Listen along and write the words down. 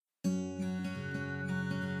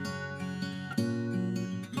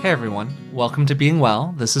Hey everyone, welcome to Being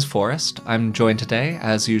Well. This is Forrest. I'm joined today,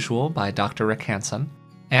 as usual, by Dr. Rick Hansen.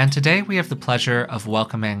 And today we have the pleasure of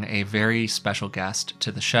welcoming a very special guest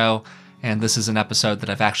to the show, and this is an episode that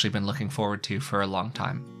I've actually been looking forward to for a long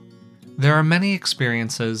time. There are many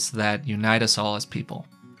experiences that unite us all as people,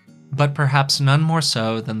 but perhaps none more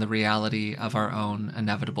so than the reality of our own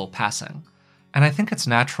inevitable passing. And I think it's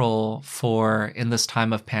natural for, in this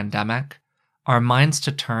time of pandemic, our minds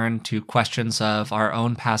to turn to questions of our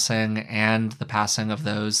own passing and the passing of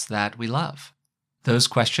those that we love. Those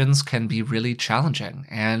questions can be really challenging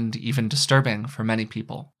and even disturbing for many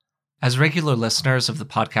people. As regular listeners of the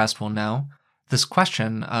podcast will know, this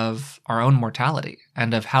question of our own mortality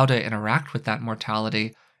and of how to interact with that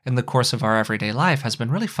mortality in the course of our everyday life has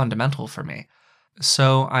been really fundamental for me.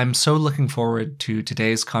 So I'm so looking forward to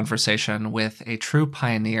today's conversation with a true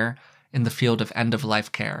pioneer in the field of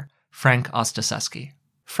end-of-life care, Frank Ostaseski.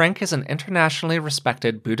 Frank is an internationally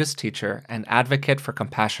respected Buddhist teacher and advocate for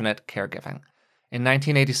compassionate caregiving. In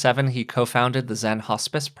 1987, he co-founded the Zen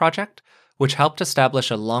Hospice Project, which helped establish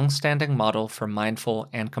a long-standing model for mindful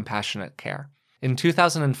and compassionate care. In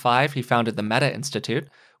 2005, he founded the Metta Institute,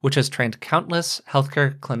 which has trained countless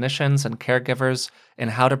healthcare clinicians and caregivers in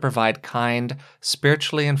how to provide kind,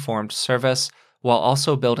 spiritually informed service, while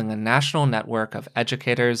also building a national network of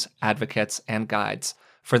educators, advocates, and guides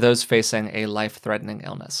for those facing a life-threatening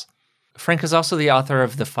illness. Frank is also the author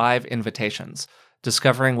of The 5 Invitations,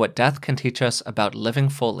 Discovering What Death Can Teach Us About Living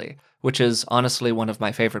Fully, which is honestly one of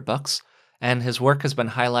my favorite books, and his work has been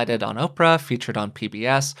highlighted on Oprah, featured on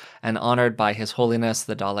PBS, and honored by His Holiness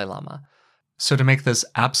the Dalai Lama. So to make this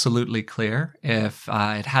absolutely clear, if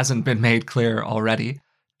it hasn't been made clear already,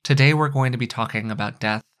 today we're going to be talking about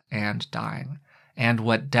death and dying, and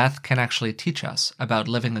what death can actually teach us about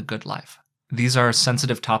living a good life. These are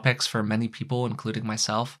sensitive topics for many people, including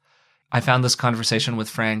myself. I found this conversation with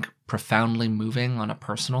Frank profoundly moving on a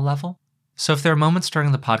personal level. So if there are moments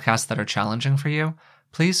during the podcast that are challenging for you,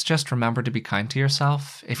 please just remember to be kind to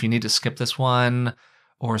yourself. If you need to skip this one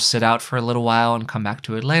or sit out for a little while and come back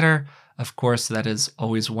to it later, of course, that is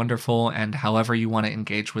always wonderful, and however you want to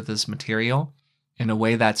engage with this material in a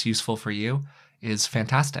way that's useful for you is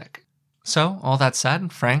fantastic. So, all that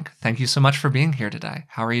said, Frank, thank you so much for being here today.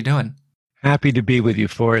 How are you doing? Happy to be with you,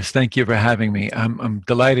 Forrest. Thank you for having me. I'm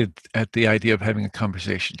delighted at the idea of having a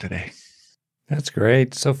conversation today. That's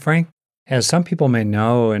great. So, Frank, as some people may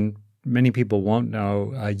know and many people won't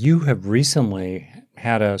know, you have recently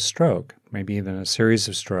had a stroke, maybe even a series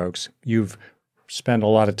of strokes. You've spent a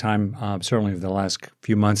lot of time, certainly the last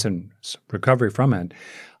few months, in recovery from it.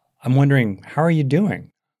 I'm wondering, how are you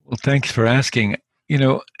doing? Well, thanks for asking.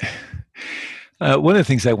 One of the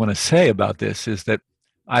things I want to say about this is that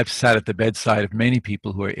I've sat at the bedside of many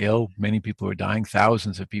people who are ill, many people who are dying,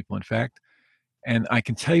 thousands of people, in fact. And I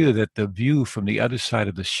can tell you that the view from the other side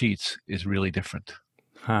of the sheets is really different.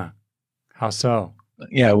 Huh. How so?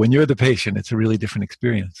 Yeah, when you're the patient, it's a really different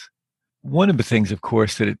experience. One of the things, of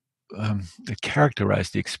course, that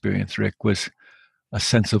characterized the experience, Rick, was a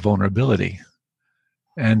sense of vulnerability.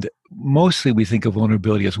 And mostly we think of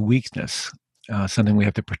vulnerability as weakness, something we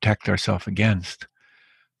have to protect ourselves against.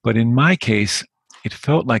 But in my case, it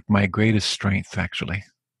felt like my greatest strength, actually.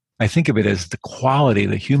 I think of it as the quality,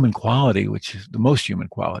 the human quality, which is the most human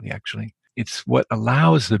quality, actually. It's what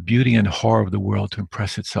allows the beauty and horror of the world to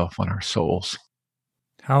impress itself on our souls.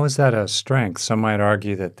 How is that a strength? Some might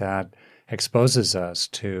argue that that exposes us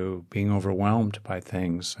to being overwhelmed by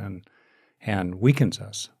things and weakens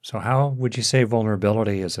us. So how would you say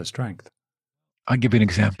vulnerability is a strength? I'll give you an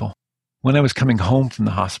example. When I was coming home from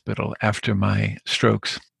the hospital after my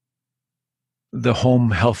strokes, the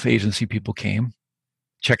home health agency people came,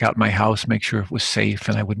 check out my house, make sure it was safe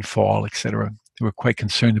and I wouldn't fall, etc. They were quite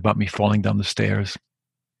concerned about me falling down the stairs.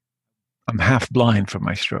 I'm half blind from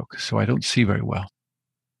my stroke, so I don't see very well.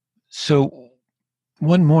 So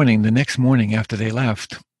one morning, the next morning after they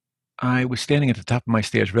left, I was standing at the top of my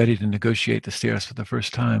stairs ready to negotiate the stairs for the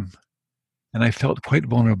first time, and I felt quite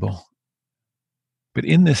vulnerable. But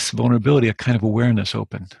in this vulnerability, a kind of awareness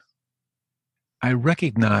opened. I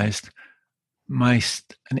recognized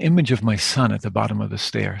an image of my son at the bottom of the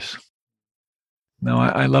stairs. Now,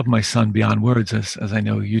 I love my son beyond words, as I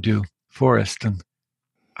know you do, Forrest, and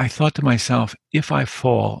I thought to myself, if I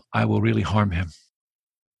fall, I will really harm him.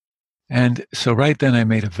 And so right then I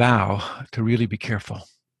made a vow to really be careful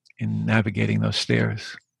in navigating those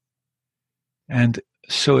stairs. And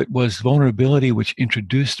so it was vulnerability which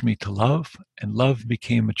introduced me to love, and love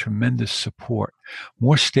became a tremendous support,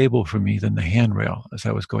 more stable for me than the handrail as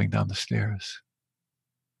I was going down the stairs.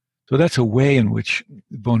 So that's a way in which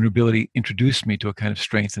vulnerability introduced me to a kind of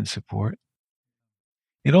strength and support.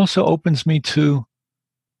 it also opens me to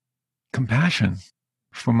compassion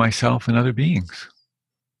for myself and other beings.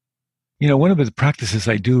 One of the practices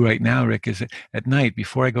I do right now, Rick, is at night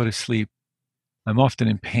before I go to sleep, I'm often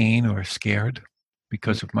in pain or scared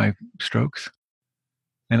because of my strokes.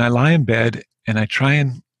 And I lie in bed and I try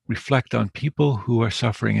and reflect on people who are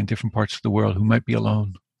suffering in different parts of the world who might be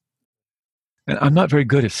alone. And I'm not very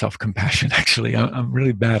good at self-compassion, actually. I'm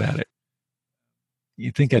really bad at it.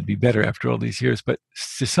 You'd think I'd be better after all these years, but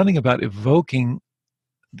there's something about evoking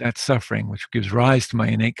that suffering, which gives rise to my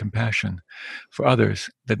innate compassion for others,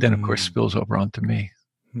 that then, of course, spills over onto me.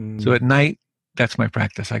 So at night, that's my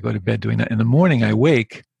practice. I go to bed doing that. In the morning, I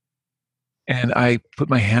wake and I put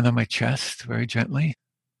my hand on my chest very gently.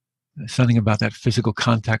 There's something about that physical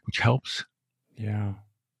contact which helps. Yeah.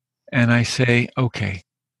 And I say, okay,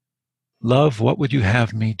 love, what would you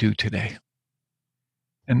have me do today?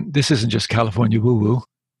 And this isn't just California woo-woo.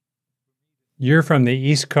 You're from the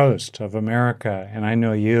East Coast of America, and I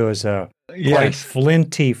know you as a quite Yes.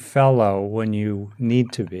 flinty fellow when you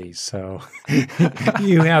need to be. So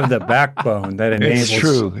you have the backbone that enables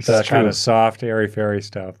the kind of soft, airy-fairy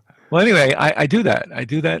stuff. Well, anyway, I do that.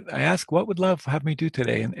 I ask, what would love have me do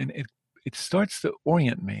today? And it starts to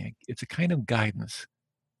orient me. It's a kind of guidance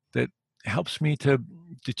that helps me to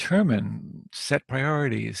determine, set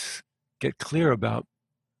priorities, get clear about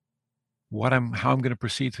how I'm going to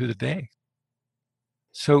proceed through the day.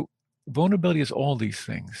 So vulnerability is all these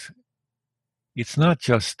things. It's not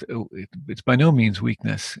just, it's by no means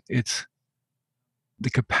weakness. It's the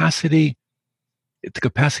capacity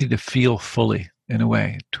to feel fully, in a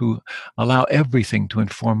way, to allow everything to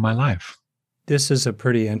inform my life. This is a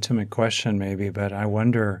pretty intimate question, maybe, but I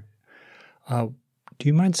wonder, do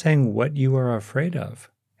you mind saying what you are afraid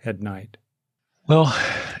of at night? Well,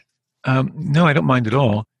 no, I don't mind at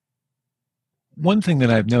all. One thing that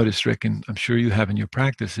I've noticed, Rick, and I'm sure you have in your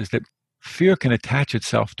practice, is that fear can attach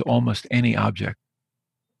itself to almost any object.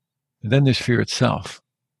 And then there's fear itself.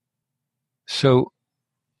 So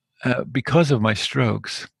because of my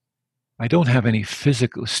strokes, I don't have any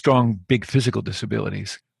strong, big physical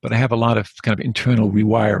disabilities, but I have a lot of kind of internal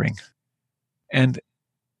rewiring. And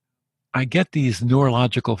I get these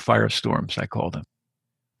neurological firestorms, I call them,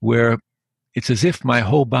 where it's as if my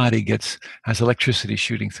whole body has electricity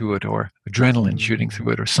shooting through it, or adrenaline shooting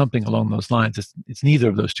through it, or something along those lines. It's neither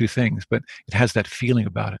of those two things, but it has that feeling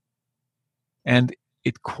about it. And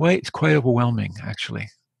it's quite overwhelming, actually.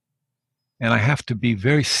 And I have to be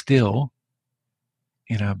very still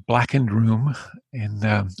in a blackened room, in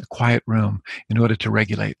a quiet room, in order to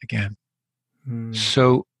regulate again.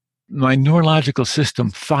 So my neurological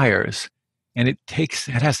system fires, and it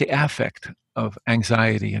has the affect of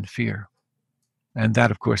anxiety and fear. And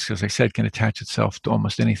that, of course, as I said, can attach itself to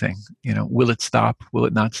almost anything. Will it stop? Will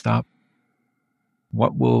it not stop?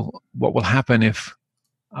 What will happen if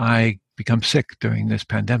I become sick during this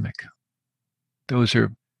pandemic? Those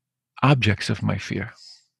are objects of my fear.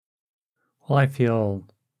 Well,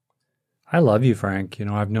 I love you, Frank.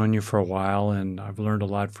 I've known you for a while, and I've learned a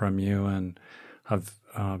lot from you, and I've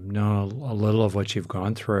known a little of what you've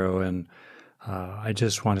gone through. And I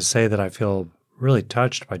just want to say that I feel really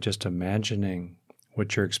touched by just imagining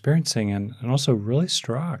what you're experiencing, and also really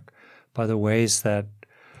struck by the ways that,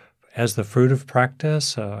 as the fruit of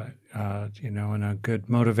practice, and a good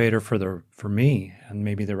motivator for me and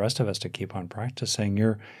maybe the rest of us to keep on practicing,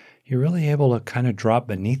 you're really able to kind of drop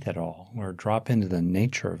beneath it all, or drop into the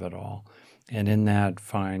nature of it all, and in that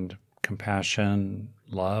find compassion,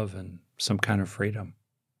 love, and some kind of freedom.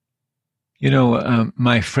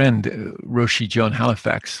 My friend Roshi Joan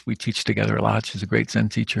Halifax, we teach together a lot. She's a great Zen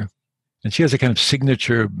teacher. And she has a kind of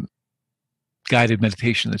signature guided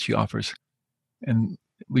meditation that she offers. And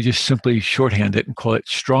we just simply shorthand it and call it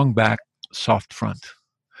strong back, soft front.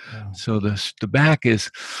 Wow. So the back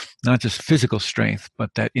is not just physical strength,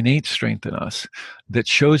 but that innate strength in us that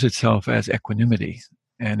shows itself as equanimity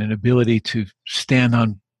and an ability to stand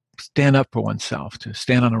up for oneself, to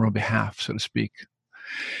stand on our own behalf, so to speak.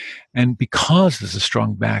 And because there's a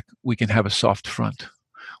strong back, we can have a soft front.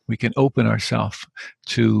 We can open ourselves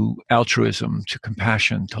to altruism, to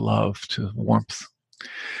compassion, to love, to warmth.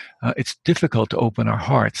 It's difficult to open our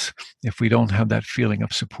hearts if we don't have that feeling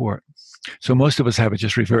of support. So most of us have it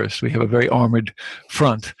just reversed. We have a very armored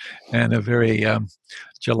front and a very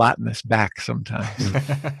gelatinous back sometimes.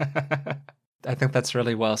 I think that's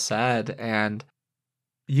really well said. And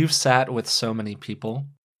you've sat with so many people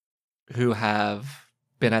who have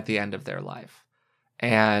been at the end of their life.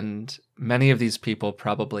 And many of these people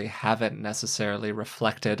probably haven't necessarily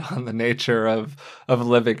reflected on the nature of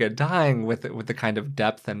living and dying with the kind of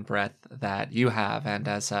depth and breadth that you have. And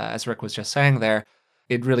as Rick was just saying there,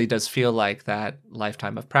 it really does feel like that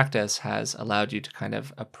lifetime of practice has allowed you to kind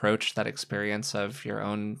of approach that experience of your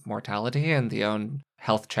own mortality and the own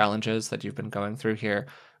health challenges that you've been going through here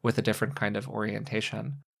with a different kind of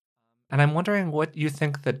orientation. And I'm wondering what you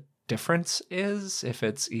think the difference is, if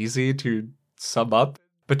it's easy to sum up,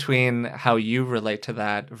 between how you relate to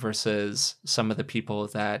that versus some of the people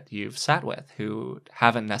that you've sat with who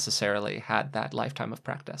haven't necessarily had that lifetime of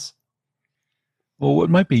practice. Well, what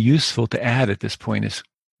might be useful to add at this point is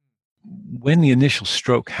when the initial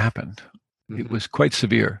stroke happened, it was quite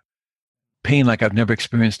severe. Pain like I've never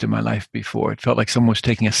experienced in my life before. It felt like someone was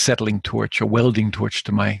taking a settling torch, a welding torch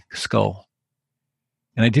to my skull.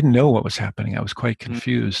 And I didn't know what was happening. I was quite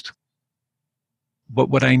confused. But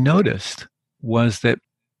what I noticed was that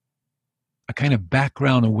a kind of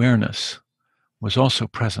background awareness was also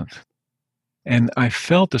present. And I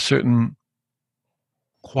felt a certain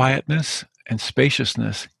quietness and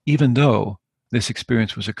spaciousness, even though this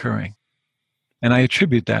experience was occurring. And I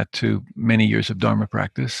attribute that to many years of Dharma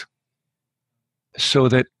practice. So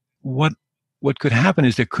that what could happen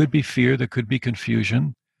is there could be fear, there could be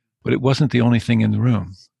confusion, but it wasn't the only thing in the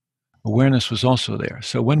room. Awareness was also there.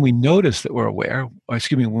 So when we notice that we're aware,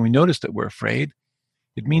 when we notice that we're afraid,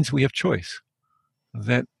 it means we have choice.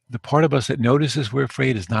 That the part of us that notices we're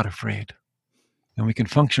afraid is not afraid. And we can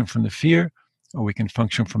function from the fear, or we can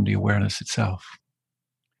function from the awareness itself.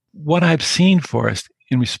 What I've seen, Forrest,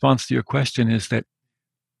 in response to your question is that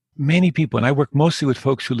many people, and I work mostly with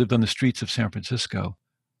folks who lived on the streets of San Francisco,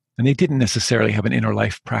 and they didn't necessarily have an inner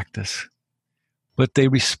life practice, but they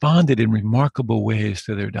responded in remarkable ways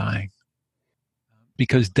to their dying.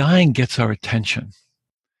 Because dying gets our attention.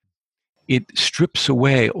 It strips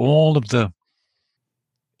away all of the,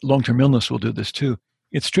 long-term illness will do this too,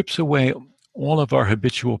 it strips away all of our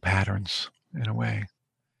habitual patterns in a way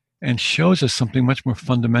and shows us something much more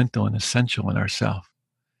fundamental and essential in ourselves.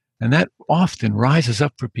 And that often rises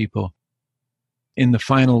up for people in the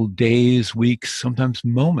final days, weeks, sometimes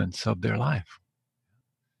moments of their life.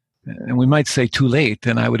 And we might say too late,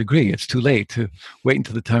 and I would agree, it's too late to wait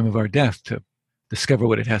until the time of our death to discover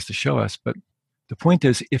what it has to show us. But the point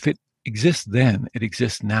is, if it exists then, it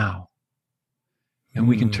exists now. And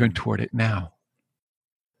we can turn toward it now.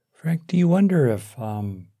 Frank, do you wonder if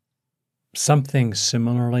something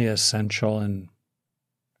similarly essential and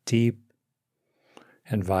deep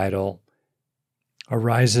and vital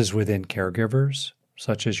arises within caregivers,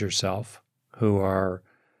 such as yourself, who are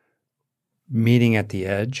meeting at the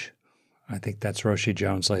edge? I think that's Roshi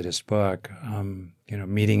Jones' latest book,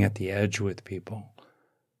 meeting at the edge with people.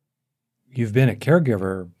 You've been a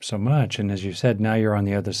caregiver so much, and as you said, now you're on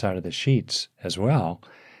the other side of the sheets as well.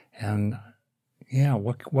 And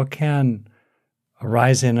what can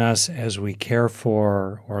arise in us as we care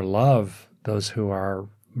for or love those who are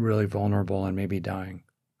really vulnerable and maybe dying?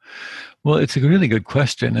 Well, it's a really good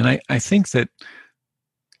question. And I think that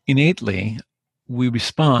innately we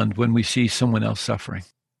respond when we see someone else suffering.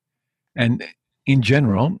 And in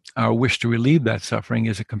general, our wish to relieve that suffering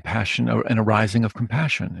is a compassion or an arising of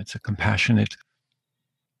compassion. It's a compassionate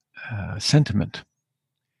sentiment.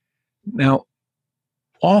 Now,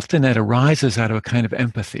 often that arises out of a kind of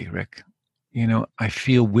empathy, Rick. I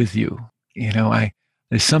feel with you.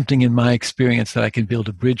 There's something in my experience that I can build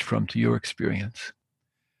a bridge from to your experience.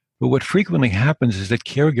 But what frequently happens is that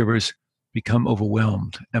caregivers become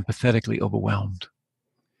overwhelmed, empathetically overwhelmed.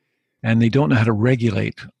 And they don't know how to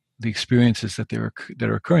regulate the experiences that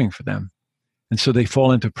are occurring for them. And so they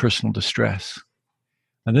fall into personal distress.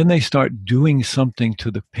 And then they start doing something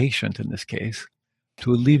to the patient, in this case,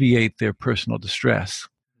 to alleviate their personal distress.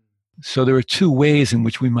 So there are two ways in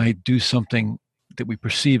which we might do something that we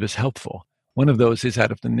perceive as helpful. One of those is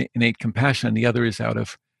out of the innate compassion, and the other is out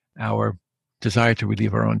of our desire to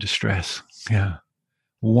relieve our own distress. Yeah.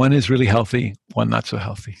 One is really healthy, one not so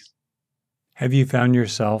healthy. Have you found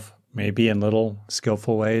yourself, maybe in little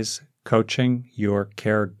skillful ways, coaching your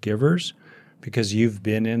caregivers? Because you've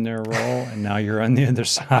been in their role and now you're on the other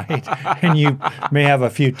side and you may have a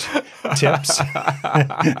few tips.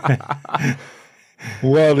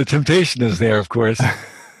 Well, the temptation is there, of course.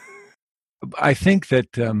 I think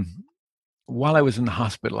that while I was in the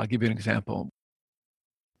hospital, I'll give you an example.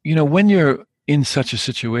 When you're in such a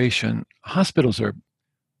situation, hospitals are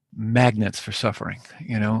magnets for suffering,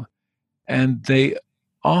 and they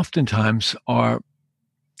oftentimes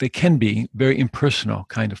they can be very impersonal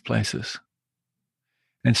kind of places.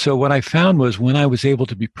 And so what I found was when I was able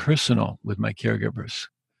to be personal with my caregivers,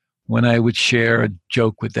 when I would share a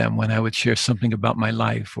joke with them, when I would share something about my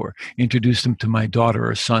life or introduce them to my daughter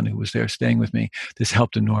or son who was there staying with me, this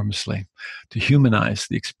helped enormously to humanize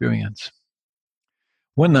the experience.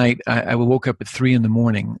 One night, I woke up at 3 in the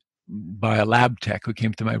morning by a lab tech who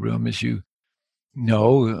came to my room. As you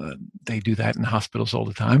know, they do that in hospitals all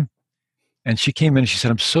the time. And she came in and she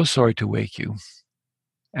said, "I'm so sorry to wake you."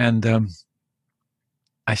 And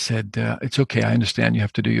I said, "It's okay. I understand you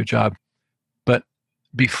have to do your job. But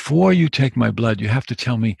before you take my blood, you have to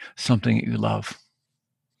tell me something that you love."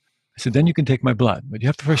 I said, "Then you can take my blood, but you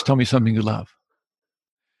have to first tell me something you love."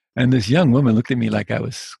 And this young woman looked at me like I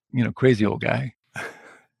was, crazy old guy.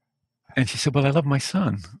 And she said, "Well, I love my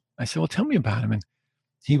son." I said, "Well, tell me about him." And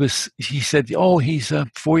he said, "Oh, he's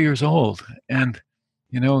 4 years old. And,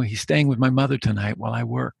 he's staying with my mother tonight while I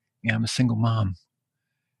work. Yeah, I'm a single mom."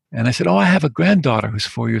 And I said, "Oh, I have a granddaughter who's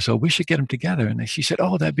 4 years old. We should get them together." And she said,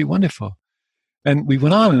 "Oh, that'd be wonderful." And we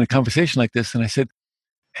went on in a conversation like this. And I said,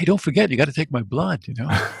 "Hey, don't forget, you got to take my blood,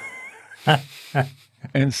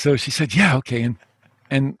 And so she said, "Yeah, okay."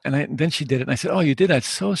 And then she did it. And I said, "Oh, you did that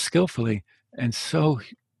so skillfully and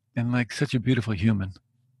like such a beautiful human."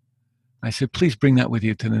 I said, "Please bring that with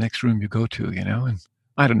you to the next room you go to, And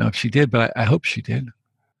I don't know if she did, but I hope she did.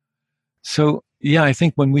 So, yeah, I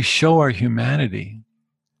think when we show our humanity,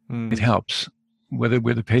 it helps, whether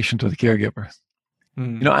we're the patient or the caregiver.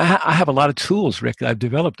 I have a lot of tools, Rick, that I've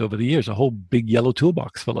developed over the years, a whole big yellow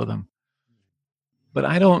toolbox full of them. But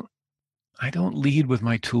I don't lead with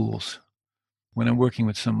my tools when I'm working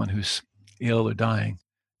with someone who's ill or dying.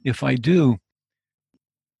 If I do,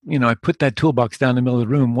 I put that toolbox down in the middle of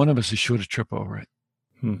the room, one of us is sure to trip over it.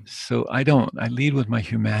 So I lead with my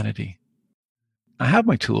humanity. I have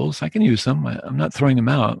my tools. I can use them. I'm not throwing them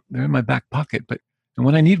out. They're in my back pocket. And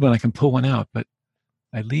when I need one, I can pull one out. But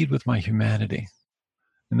I lead with my humanity.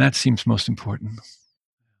 And that seems most important.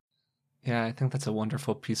 Yeah, I think that's a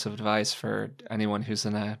wonderful piece of advice for anyone who's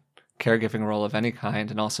in a caregiving role of any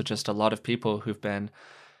kind, and also just a lot of people who've been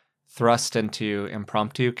thrust into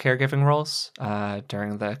impromptu caregiving roles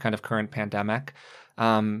during the kind of current pandemic.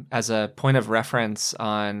 As a point of reference,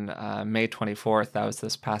 on May 24th, that was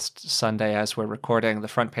this past Sunday as we're recording, the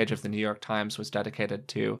front page of the New York Times was dedicated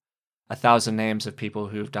to 1,000 names of people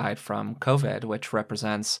who've died from COVID, which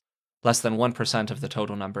represents less than 1% of the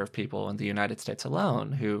total number of people in the United States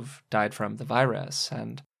alone who've died from the virus.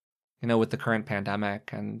 And, with the current pandemic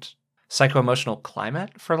and psycho-emotional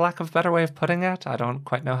climate, for lack of a better way of putting it, I don't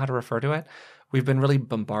quite know how to refer to it, we've been really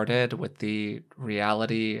bombarded with the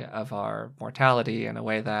reality of our mortality in a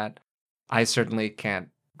way that I certainly can't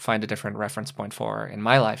find a different reference point for in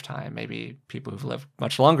my lifetime. Maybe people who've lived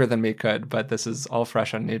much longer than me could, but this is all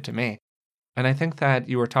fresh and new to me. And I think that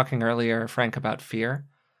you were talking earlier, Frank, about fear.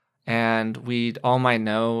 And we all might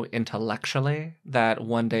know intellectually that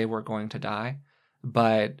one day we're going to die,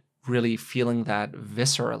 but really feeling that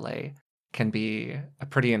viscerally can be a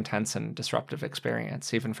pretty intense and disruptive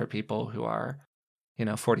experience, even for people who are,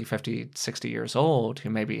 40, 50, 60 years old, who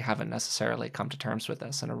maybe haven't necessarily come to terms with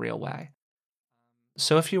this in a real way.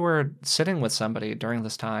 So if you were sitting with somebody during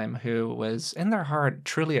this time who was in their heart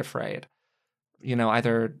truly afraid,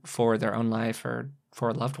 either for their own life or for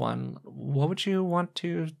a loved one, what would you want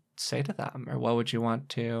to say to them, or what would you want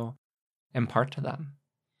to impart to them?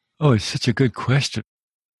 Oh, it's such a good question.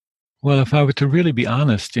 Well, if I were to really be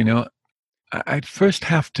honest, I'd first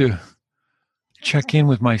have to check in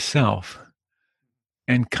with myself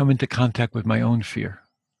and come into contact with my own fear.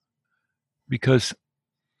 Because,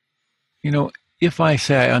 if I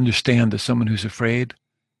say I understand as someone who's afraid,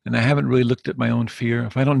 and I haven't really looked at my own fear,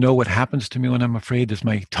 if I don't know what happens to me when I'm afraid, does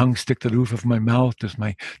my tongue stick to the roof of my mouth? Does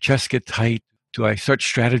my chest get tight? Do I start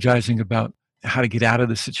strategizing about how to get out of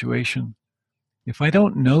the situation? If I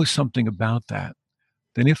don't know something about that,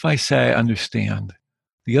 then if I say I understand,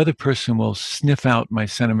 the other person will sniff out my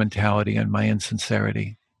sentimentality and my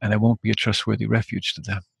insincerity, and I won't be a trustworthy refuge to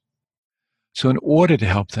them. So in order to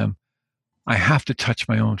help them, I have to touch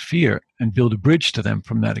my own fear and build a bridge to them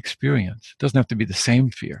from that experience. It doesn't have to be the same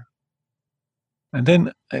fear. And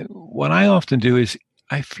then what I often do is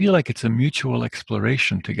I feel like it's a mutual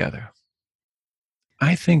exploration together.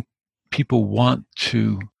 I think people want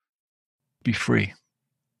to be free.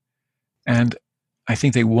 And I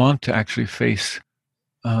think they want to actually face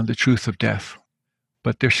the truth of death,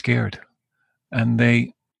 but they're scared. And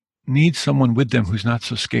they need someone with them who's not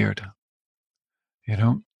so scared.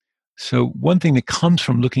 So one thing that comes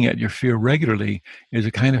from looking at your fear regularly is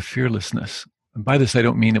a kind of fearlessness. And by this, I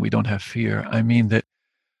don't mean that we don't have fear. I mean that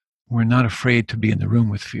we're not afraid to be in the room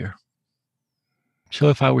with fear. So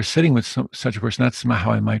if I were sitting with such a person, that's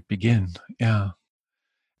how I might begin. Yeah.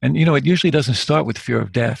 And, it usually doesn't start with fear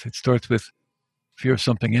of death. It starts with fear of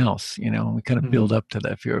something else, we kind of build up to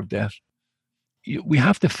that fear of death. We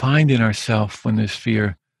have to find in ourselves, when there's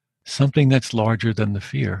fear, something that's larger than the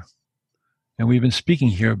fear. And we've been speaking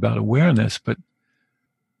here about awareness, but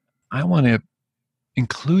I want to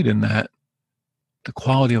include in that the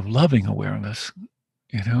quality of loving awareness.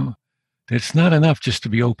 It's not enough just to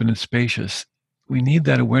be open and spacious. We need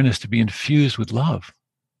that awareness to be infused with love,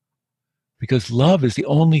 because love is the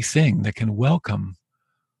only thing that can welcome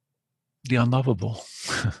the unlovable,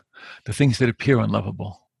 the things that appear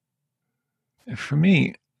unlovable. And for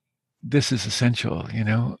me, this is essential.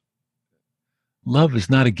 Love is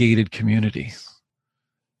not a gated community.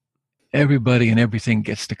 Everybody and everything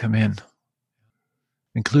gets to come in,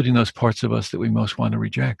 including those parts of us that we most want to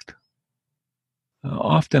reject.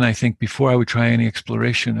 Often, I think, before I would try any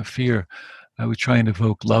exploration of fear, I would try and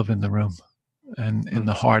evoke love in the room and in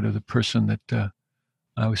the heart of the person that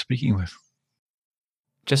I was speaking with.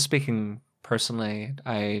 Just speaking personally,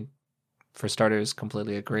 I, for starters,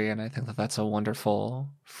 completely agree. And I think that that's a wonderful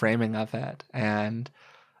framing of it and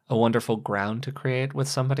a wonderful ground to create with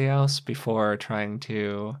somebody else before trying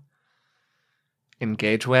to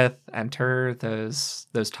engage with, enter those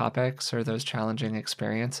topics or those challenging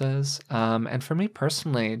experiences. And for me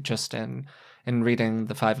personally, just in reading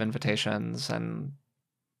the 5 invitations and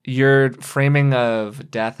your framing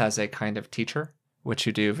of death as a kind of teacher, which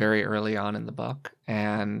you do very early on in the book,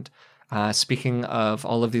 and speaking of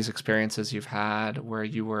all of these experiences you've had where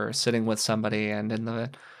you were sitting with somebody and in the,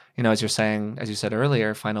 as you said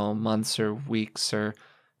earlier, final months or weeks or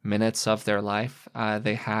minutes of their life,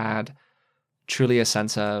 they had truly a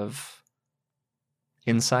sense of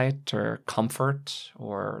insight or comfort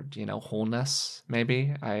or, wholeness,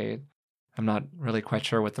 maybe. I'm not really quite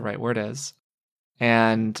sure what the right word is.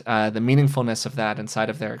 And the meaningfulness of that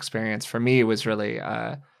inside of their experience for me was really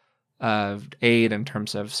aid in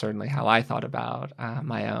terms of certainly how I thought about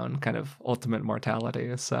my own kind of ultimate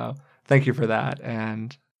mortality. So thank you for that.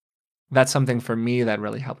 And that's something for me that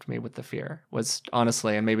really helped me with the fear, was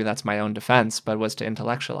honestly, and maybe that's my own defense, but was to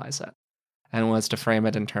intellectualize it and was to frame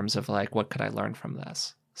it in terms of like, what could I learn from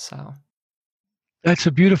this? So that's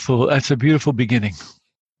a beautiful beginning.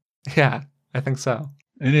 Yeah, I think so.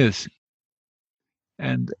 It is.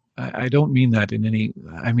 And I don't mean that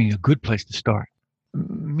I mean a good place to start.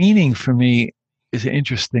 Meaning for me is an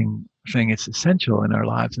interesting thing. It's essential in our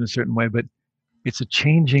lives in a certain way, but it's a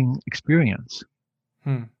changing experience.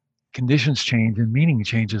 Conditions change and meaning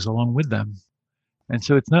changes along with them. And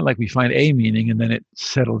so it's not like we find a meaning and then it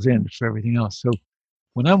settles in for everything else. So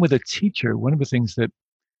when I'm with a teacher, one of the things that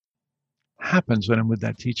happens when I'm with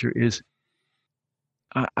that teacher is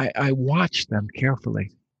I watch them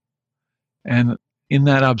carefully. And in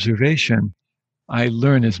that observation, I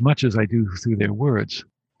learn as much as I do through their words.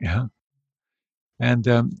 Yeah. And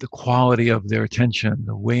the quality of their attention,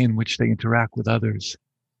 the way in which they interact with others,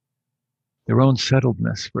 their own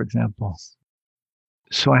settledness, for example.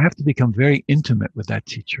 So I have to become very intimate with that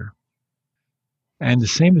teacher. And the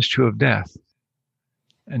same is true of death.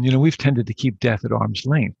 And, we've tended to keep death at arm's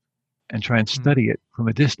length and try and study it from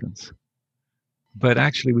a distance. But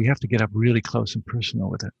actually, we have to get up really close and personal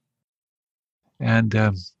with it and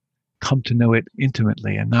come to know it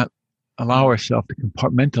intimately and not allow ourselves to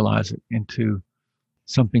compartmentalize it into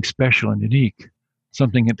something special and unique,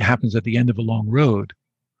 something that happens at the end of a long road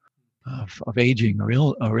of aging or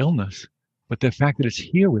illness. But the fact that it's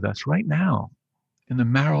here with us right now in the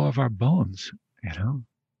marrow of our bones,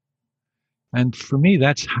 And for me,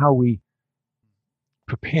 that's how we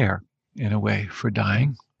prepare, in a way, for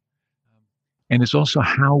dying. And it's also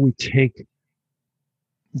how we take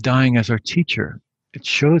dying as our teacher. It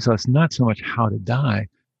shows us not so much how to die,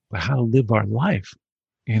 but how to live our life,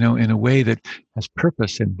 in a way that has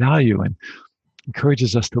purpose and value and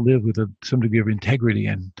encourages us to live with some degree of integrity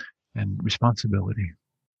and responsibility.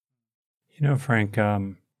 Frank,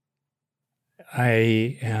 I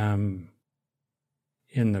am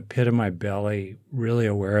in the pit of my belly really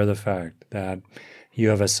aware of the fact that you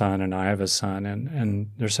have a son and I have a son, and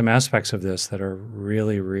there's some aspects of this that are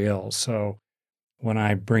really real. So when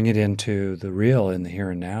I bring it into the real, in the here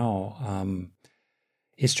and now,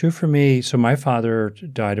 it's true for me. So my father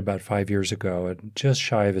died about 5 years ago, and just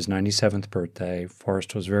shy of his 97th birthday.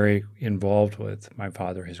 Forrest was very involved with my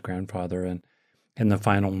father, his grandfather, and in the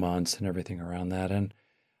final months and everything around that. And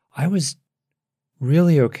I was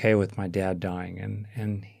really okay with my dad dying,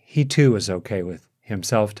 and he too was okay with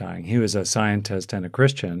himself dying. He was a scientist and a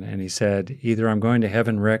Christian, and he said, either I'm going to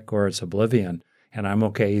heaven, Rick, or it's oblivion, and I'm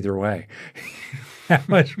okay either way. That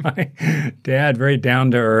was my dad, very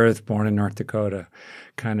down to earth, born in North Dakota,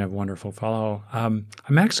 kind of wonderful fellow. I'm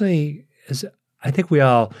actually, I think we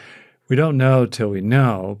don't know till we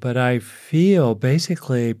know, but I feel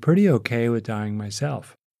basically pretty okay with dying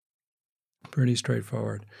myself. Pretty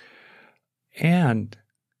straightforward. And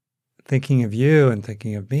thinking of you and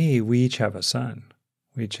thinking of me, we each have a son.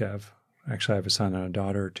 Actually, I have a son and a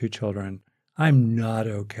daughter, 2 children. I'm not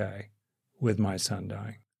okay with my son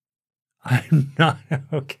dying. I'm not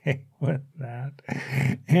okay with that.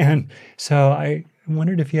 And so I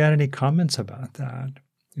wondered if you had any comments about that,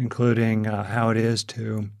 including how it is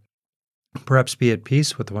to perhaps be at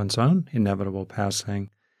peace with one's own inevitable passing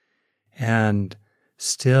and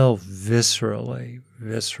still viscerally,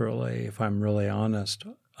 if I'm really honest,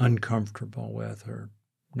 uncomfortable with or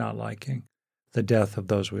not liking the death of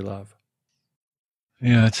those we love.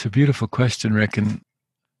 Yeah, it's a beautiful question, Rick, and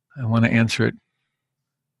I want to answer it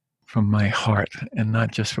from my heart and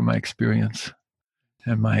not just from my experience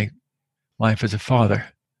and my life as a father.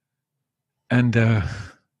 And,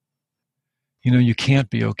 you can't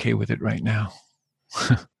be okay with it right now.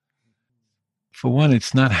 For one,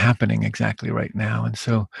 it's not happening exactly right now. And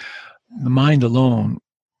so the mind alone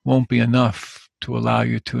won't be enough to allow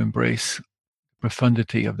you to embrace the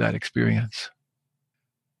profundity of that experience.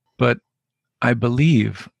 But I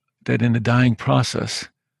believe that in the dying process,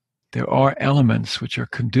 there are elements which are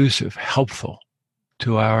conducive, helpful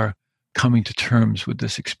to our coming to terms with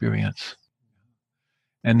this experience.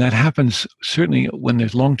 And that happens certainly when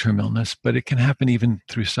there's long-term illness, but it can happen even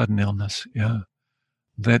through sudden illness. Yeah,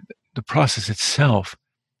 that the process itself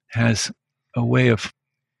has a way of,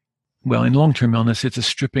 in long-term illness, it's a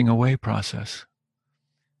stripping away process.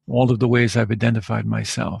 All of the ways I've identified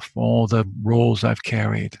myself, all the roles I've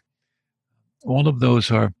carried, all of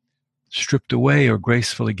those are stripped away or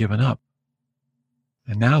gracefully given up.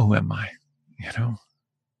 And now who am I?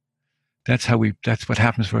 That's what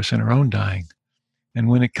happens for us in our own dying. And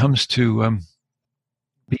when it comes to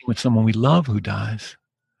being with someone we love who dies,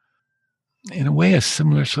 in a way, a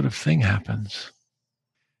similar sort of thing happens.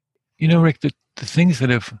 Rick, the things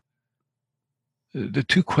that the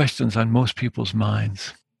 2 questions on most people's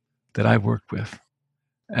minds that I've worked with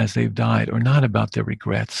as they've died are not about their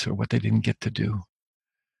regrets or what they didn't get to do.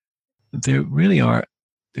 There really are,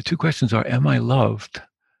 the 2 questions are, am I loved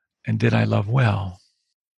and did I love well?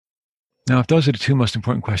 Now, if those are the 2 most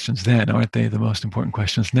important questions then, aren't they the most important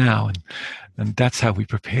questions now? And that's how we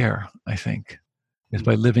prepare, I think, is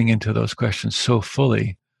by living into those questions so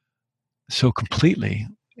fully, so completely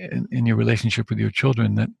in your relationship with your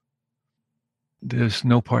children that there's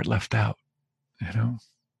no part left out,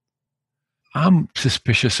 I'm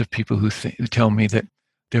suspicious of people who tell me that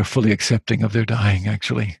they're fully accepting of their dying,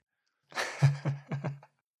 actually.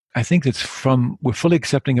 I think we're fully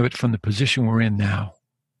accepting of it from the position we're in now.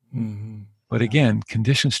 Mm-hmm. But again,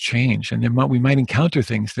 conditions change, and we might encounter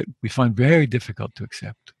things that we find very difficult to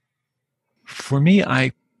accept. For me,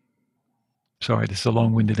 sorry, this is a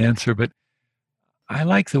long-winded answer, but I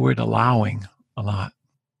like the word allowing a lot.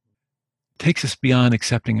 It takes us beyond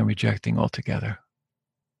accepting and rejecting altogether.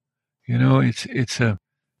 It's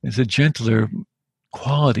a gentler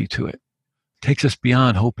quality to it. It takes us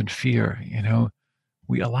beyond hope and fear.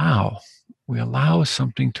 We allow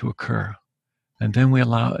something to occur. And then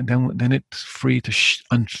then it's free to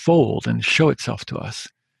unfold and show itself to us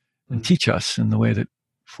and teach us in the way that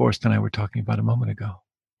Forrest and I were talking about a moment ago.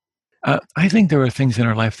 I think there are things in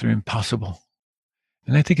our life that are impossible.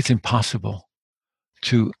 And I think it's impossible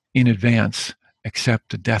to, in advance, accept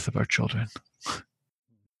the death of our children.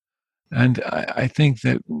 And I think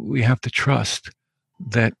that we have to trust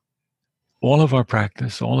that all of our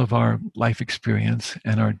practice, all of our life experience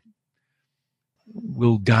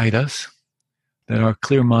will guide us, that our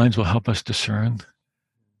clear minds will help us discern.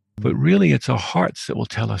 But really, it's our hearts that will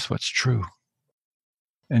tell us what's true.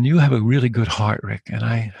 And you have a really good heart, Rick, and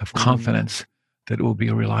I have confidence that it will be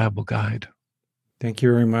a reliable guide. Thank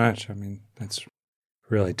you very much. I mean, that's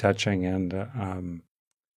really touching. And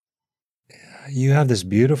you have this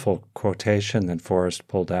beautiful quotation that Forrest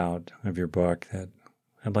pulled out of your book that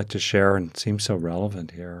I'd like to share and seems so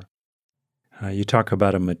relevant here. You talk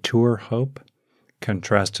about a mature hope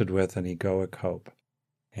contrasted with an egoic hope.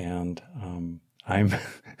 And I'm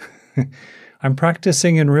I'm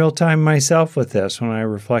practicing in real time myself with this when I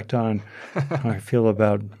reflect on how I feel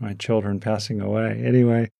about my children passing away.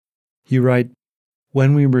 Anyway, you write,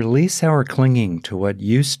 when we release our clinging to what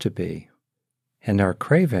used to be and our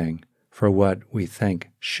craving for what we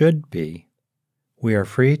think should be, we are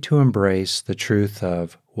free to embrace the truth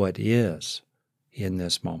of what is in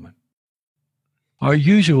this moment. Our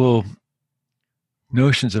usual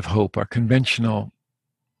notions of hope, our conventional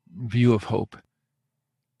view of hope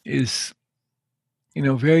is,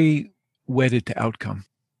 very wedded to outcome.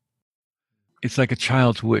 It's like a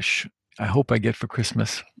child's wish. I hope I get for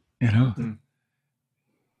Christmas, A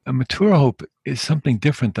mature hope is something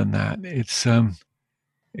different than that.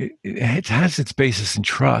 It has its basis in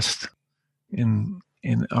trust in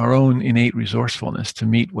our own innate resourcefulness to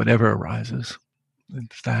meet whatever arises.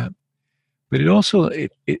 It's that. But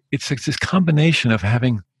it's this combination of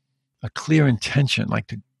having a clear intention, like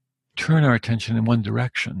to turn our attention in one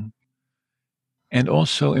direction, and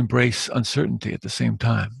also embrace uncertainty at the same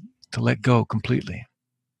time, to let go completely.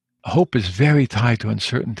 Hope is very tied to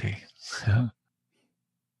uncertainty.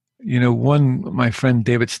 My friend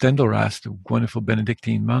David Steindl-Rast, a wonderful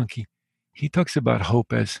Benedictine monk, he talks about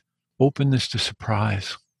hope as openness to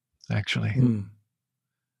surprise, actually.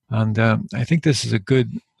 And I think this is a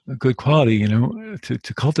good quality,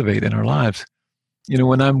 to cultivate in our lives.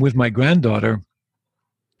 When I'm with my granddaughter,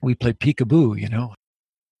 we play peekaboo,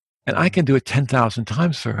 and I can do it 10,000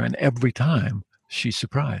 times for her, and every time she's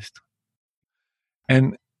surprised.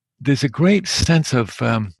 And there's a great sense of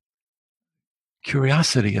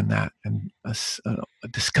curiosity in that, and a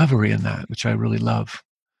discovery in that, which I really love.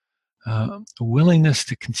 A willingness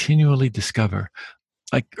to continually discover.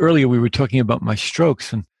 Like earlier, we were talking about my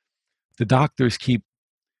strokes, and the doctors keep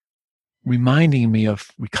reminding me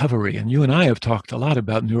of recovery. And you and I have talked a lot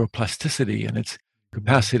about neuroplasticity and its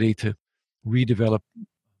capacity to redevelop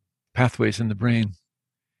pathways in the brain.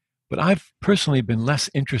 But I've personally been less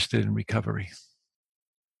interested in recovery.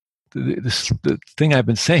 The thing I've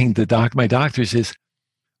been saying to my doctors is,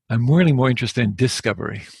 I'm really more interested in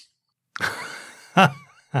discovery.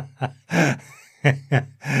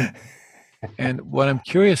 And what I'm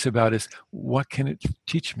curious about is, what can it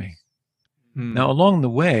teach me? Now, along the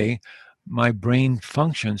way, my brain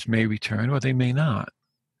functions may return or they may not.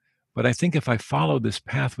 But I think if I follow this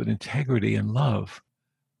path with integrity and love,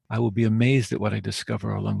 I will be amazed at what I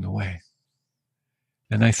discover along the way.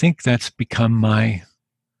 And I think that's become my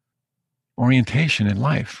orientation in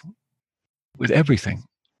life, with everything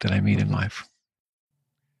that I meet in life.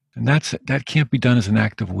 And that can't be done as an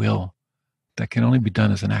act of will. That can only be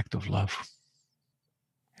done as an act of love.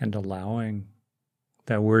 And allowing,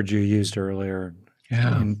 that word you used earlier,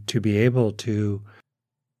 and to be able to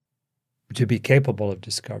be capable of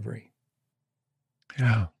discovery.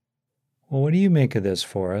 Yeah. Well, what do you make of this,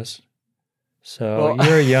 Forrest? So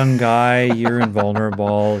you're a young guy, you're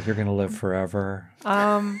invulnerable, you're going to live forever.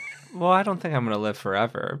 Well, I don't think I'm going to live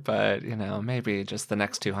forever, but, maybe just the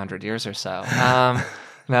next 200 years or so.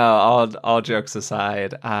 No, all jokes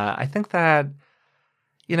aside, I think that,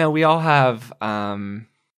 we all have, I'm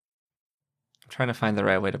trying to find the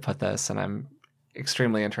right way to put this, and I'm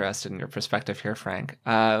extremely interested in your perspective here, Frank.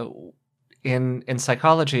 In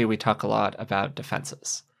psychology, we talk a lot about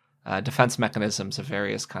defenses. Defense mechanisms of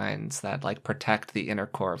various kinds that protect the inner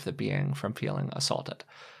core of the being from feeling assaulted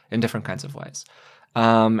in different kinds of ways.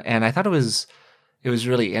 And I thought it was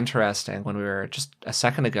really interesting when we were just a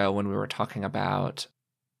second ago when we were talking about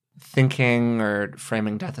thinking or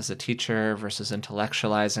framing death as a teacher versus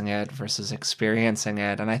intellectualizing it versus experiencing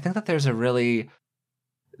it. And I think that there's a real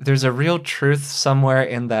truth somewhere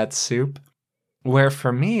in that soup where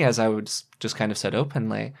for me, as I would just kind of said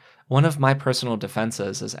openly, one of my personal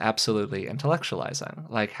defenses is absolutely intellectualizing.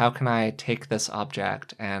 Like, how can I take this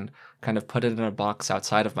object and kind of put it in a box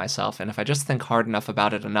outside of myself? And if I just think hard enough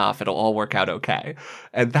about it enough, it'll all work out okay.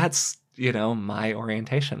 And that's, my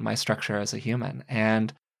orientation, my structure as a human.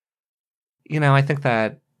 And, I think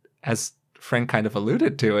that, as Frank kind of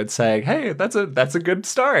alluded to, it's saying, hey, that's a good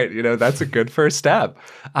start. That's a good first step.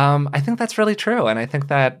 I think that's really true. And I think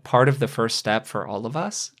that part of the first step for all of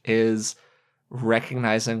us is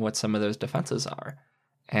recognizing what some of those defenses are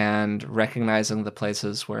and recognizing the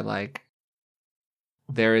places where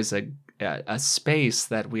there is a space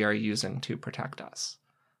that we are using to protect us.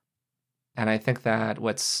 And I think that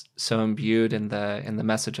what's so imbued in the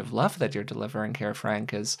message of love that you're delivering here,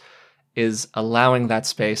 Frank, is allowing that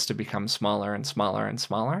space to become smaller and smaller and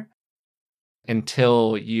smaller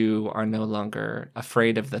until you are no longer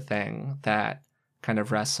afraid of the thing that kind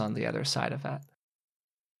of rests on the other side of it.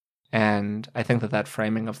 And I think that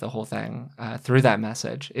framing of the whole thing through that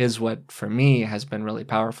message is what, for me, has been really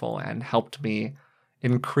powerful and helped me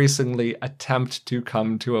increasingly attempt to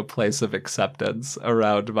come to a place of acceptance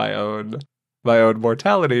around my own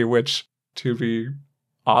mortality, which, to be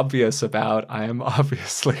obvious about, I am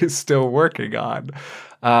obviously still working on,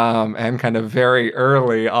 and kind of very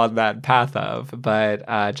early on that path of. But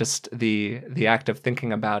just the act of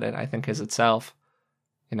thinking about it, I think, is itself,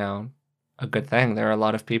 a good thing. There are a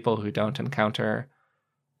lot of people who don't encounter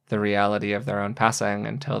the reality of their own passing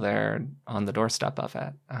until they're on the doorstep of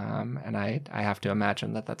it. And I have to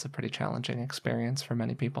imagine that that's a pretty challenging experience for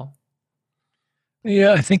many people.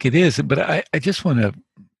 Yeah, I think it is. But I just want to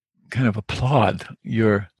kind of applaud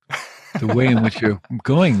the way in which you're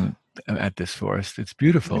going at this, Forrest. It's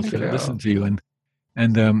beautiful to listen to you. And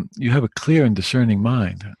And you have a clear and discerning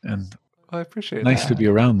mind, and Well, I appreciate nice to that. be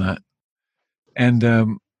around that. And,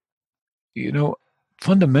 you know,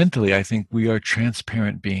 fundamentally, I think we are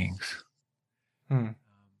transparent beings. Hmm.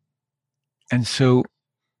 And so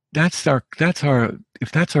if that's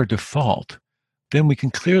our default, then we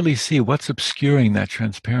can clearly see what's obscuring that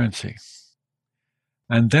transparency.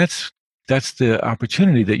 And that's the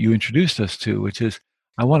opportunity that you introduced us to, which is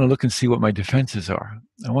I want to look and see what my defenses are.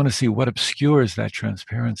 I want to see what obscures that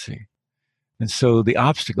transparency. And so the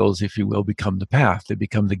obstacles, if you will, become the path. They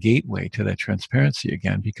become the gateway to that transparency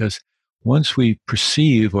again, because once we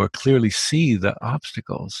perceive or clearly see the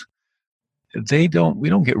obstacles, we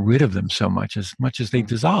don't get rid of them so much as they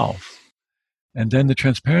dissolve. And then the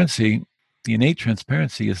transparency, the innate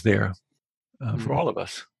transparency is there for all of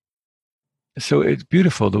us. So it's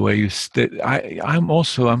beautiful the way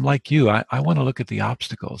I'm like you. I want to look at the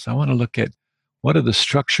obstacles. I want to look at what are the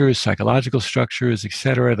structures, psychological structures, et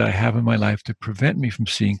cetera, that I have in my life to prevent me from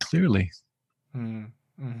seeing clearly.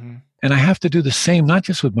 Mm-hmm. And I have to do the same, not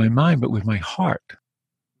just with my mind, but with my heart.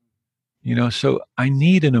 So I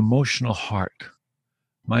need an emotional heart.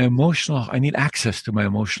 I need access to my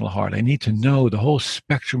emotional heart. I need to know the whole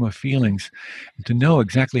spectrum of feelings and to know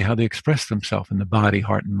exactly how they express themselves in the body,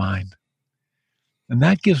 heart, and mind. And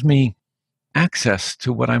that gives me access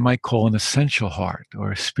to what I might call an essential heart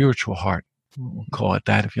or a spiritual heart. We'll call it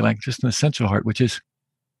that if you like, just an essential heart, which is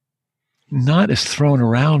not as thrown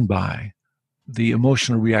around by the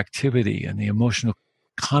emotional reactivity and the emotional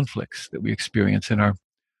conflicts that we experience in our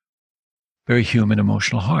very human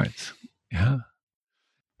emotional hearts. Yeah.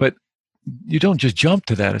 But you don't just jump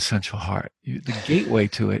to that essential heart. The gateway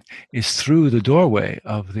to it is through the doorway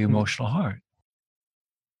of the emotional heart.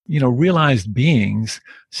 Realized beings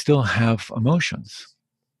still have emotions.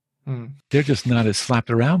 They're just not as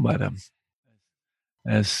slapped around by them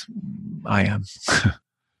as I am.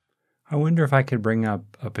 I wonder if I could bring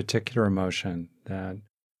up a particular emotion that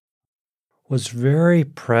was very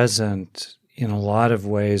present in a lot of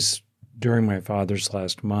ways during my father's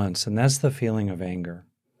last months, and that's the feeling of anger.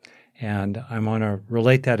 And I want to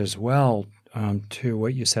relate that as well to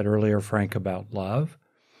what you said earlier, Frank, about love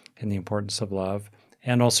and the importance of love,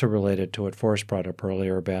 and also related to what Forrest brought up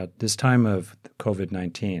earlier about this time of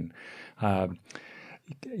COVID-19.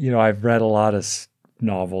 I've read a lot of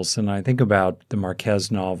novels, and I think about the Marquez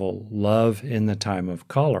novel, Love in the Time of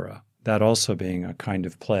Cholera, that also being a kind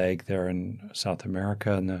of plague there in South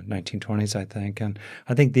America in the 1920s, I think. And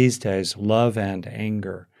I think these days, love and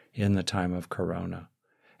anger in the time of Corona.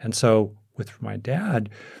 And so with my dad,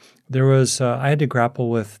 I had to grapple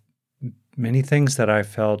with many things that I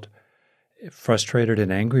felt frustrated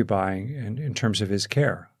and angry by in terms of his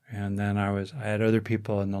care. And then I had other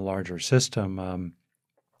people in the larger system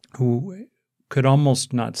who could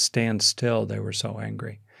almost not stand still. They were so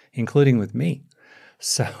angry, including with me.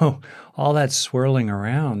 So all that swirling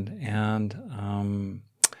around, and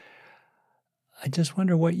I just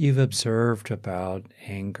wonder what you've observed about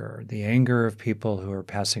anger, the anger of people who are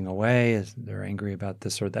passing away. They're angry about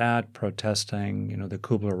this or that, protesting, the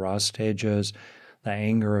Kubler-Ross stages, the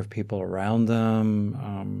anger of people around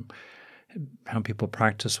them, how people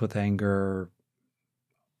practice with anger.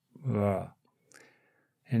 Got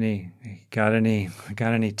any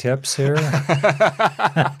tips here?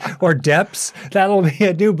 Or depths? That'll be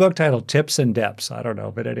a new book title, Tips and Depths. I don't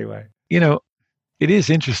know, but anyway. It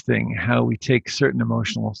is interesting how we take certain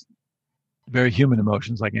very human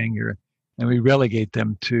emotions like anger, and we relegate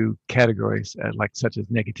them to categories such as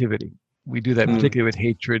negativity. We do that particularly with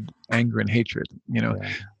hatred, anger, and hatred.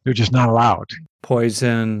 They're just not allowed.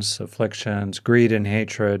 Poisons, afflictions, greed and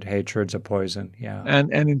hatred. Hatred's a poison. Yeah.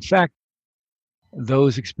 And in fact,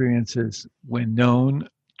 those experiences, when known,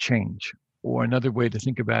 change. Or another way to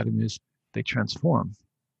think about them is they transform.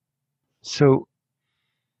 So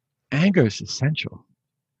anger is essential.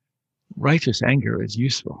 Righteous anger is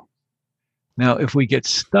useful. Now, if we get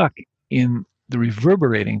stuck in the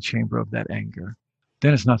reverberating chamber of that anger,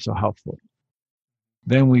 then it's not so helpful.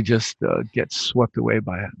 Then we just get swept away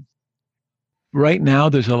by it. Right now,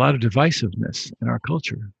 there's a lot of divisiveness in our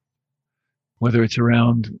culture, whether it's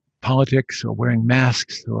around politics or wearing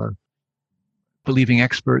masks or believing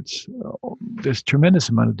experts. There's tremendous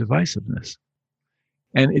amount of divisiveness.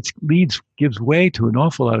 And it gives way to an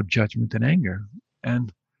awful lot of judgment and anger.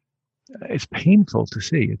 And it's painful to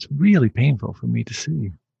see. It's really painful for me to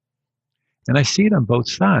see. And I see it on both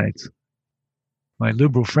sides. My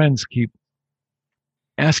liberal friends keep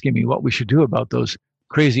asking me what we should do about those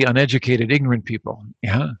crazy, uneducated, ignorant people.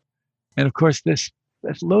 Yeah. And of course, that's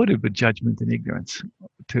loaded with judgment and ignorance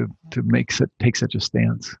to take such a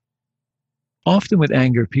stance. often with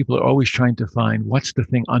anger, people are always trying to find what's the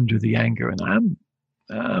thing under the anger. And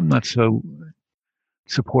I'm not so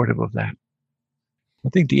supportive of that. I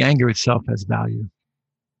think the anger itself has value.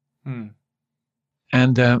 Hmm.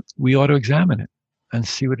 And we ought to examine it and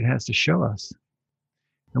see what it has to show us.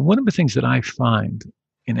 And one of the things that I find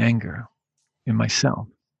in anger, in myself,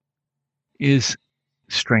 is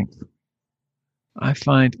strength. I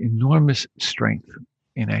find enormous strength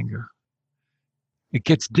in anger. It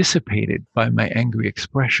gets dissipated by my angry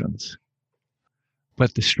expressions.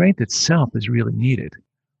 But the strength itself is really needed.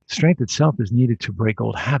 Strength itself is needed to break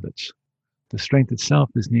old habits. The strength itself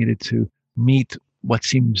is needed to meet what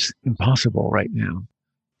seems impossible right now,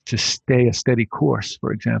 to stay a steady course,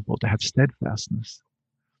 for example, to have steadfastness.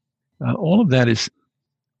 All of that is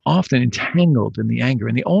often entangled in the anger.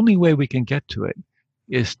 And the only way we can get to it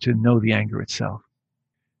is to know the anger itself.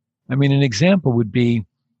 I mean, an example would be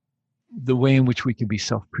the way in which we can be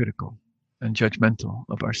self-critical and judgmental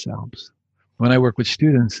of ourselves. When I work with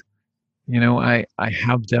students, I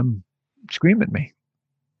have them scream at me.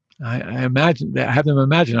 I imagine that, I have them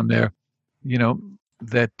imagine I'm there,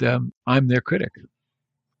 that I'm their critic.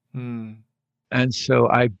 Hmm. And so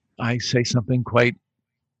I say something quite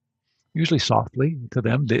usually softly to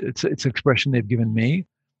them. It's an expression they've given me,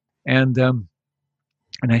 and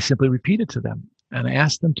I simply repeat it to them, and I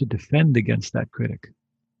ask them to defend against that critic.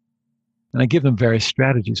 And I give them various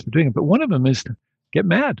strategies for doing it. But one of them is to get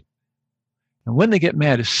mad. And when they get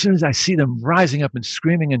mad, as soon as I see them rising up and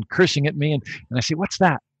screaming and cursing at me, and I say, "What's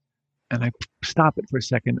that?" And I stop it for a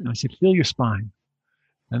second, and I say, "Feel your spine."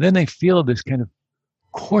 And then they feel this kind of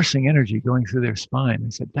coursing energy going through their spine. I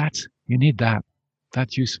said, you need that.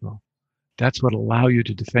 That's useful. That's what allow you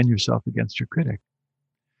to defend yourself against your critic.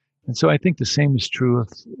 And so I think the same is true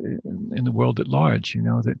in the world at large,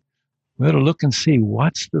 that we ought to look and see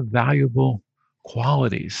what's the valuable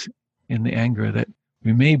qualities in the anger that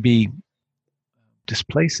we may be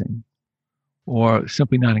displacing or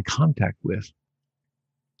simply not in contact with.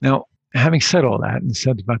 Now, having said all that and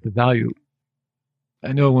said about the value,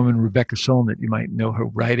 I know a woman, Rebecca Solnit, you might know her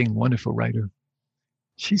writing, wonderful writer.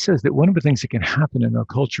 She says that one of the things that can happen in our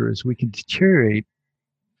culture is we can deteriorate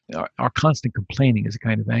our constant complaining is a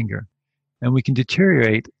kind of anger. And we can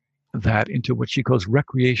deteriorate that into what she calls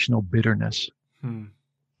recreational bitterness. Hmm.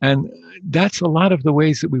 And that's a lot of the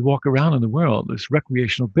ways that we walk around in the world, this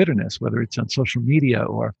recreational bitterness, whether it's on social media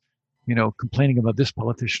or, complaining about this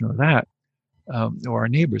politician or that, or our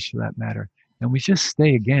neighbors for that matter. And we just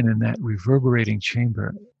stay again in that reverberating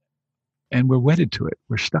chamber, and we're wedded to it.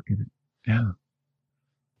 We're stuck in it. Yeah.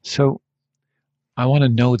 So I want to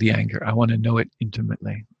know the anger. I want to know it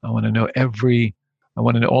intimately. I want to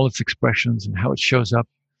know all its expressions and how it shows up,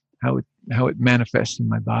 how it manifests in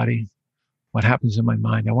my body, what happens in my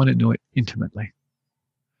mind. I want to know it intimately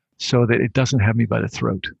so that it doesn't have me by the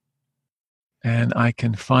throat. And I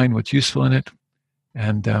can find what's useful in it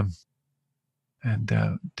and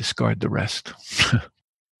discard the rest.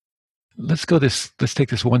 Let's take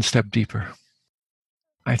this one step deeper.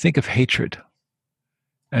 I think of hatred.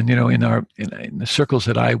 And, in the circles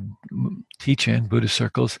that I teach in, Buddhist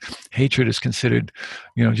circles, hatred is considered,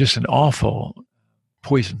 just an awful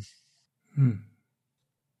poison. Hmm.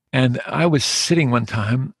 And I was sitting one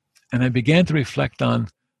time and I began to reflect on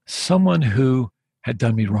someone who had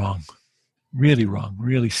done me wrong, really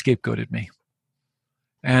scapegoated me.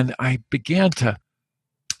 And I began to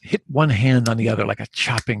hit one hand on the other like a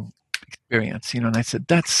chopping experience, and I said,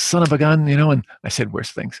 "That son of a gun," and I said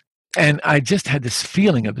worse things. And I just had this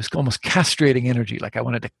feeling of this almost castrating energy, like I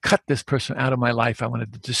wanted to cut this person out of my life. I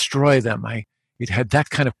wanted to destroy them. It had that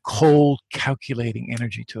kind of cold, calculating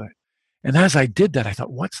energy to it. And as I did that, I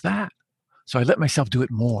thought, what's that? So I let myself do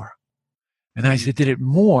it more. And as I did it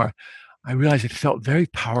more, I realized it felt very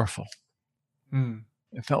powerful. Mm.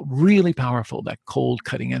 It felt really powerful, that cold,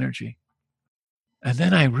 cutting energy. And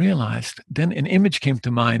then I realized, then an image came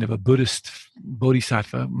to mind of a Buddhist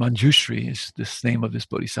bodhisattva. Manjushri is this name of this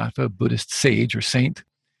bodhisattva, Buddhist sage or saint.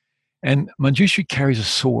 And Manjushri carries a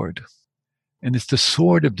sword. And it's the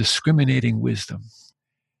sword of discriminating wisdom.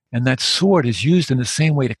 And that sword is used in the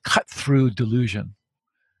same way to cut through delusion.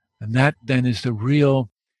 And that then is the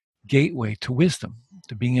real gateway to wisdom,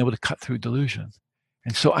 to being able to cut through delusion.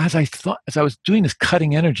 And so as I was doing this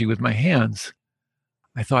cutting energy with my hands,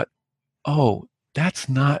 I thought, oh, that's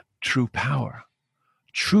not true power.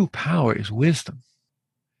 True power is wisdom.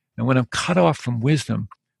 And when I'm cut off from wisdom,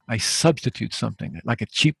 I substitute something like a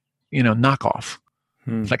cheap, knockoff.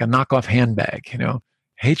 It's like a knockoff handbag,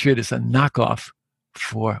 Hatred is a knockoff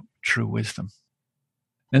for true wisdom.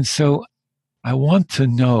 And so I want to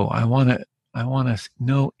know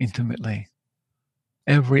intimately.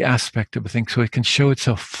 every aspect of a thing so it can show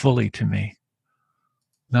itself fully to me,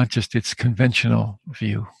 not just its conventional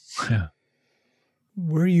view.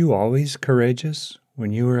 Were you always courageous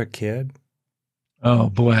when you were a kid? Oh,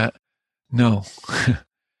 boy, no.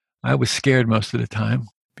 I was scared most of the time.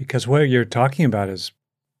 Because what you're talking about is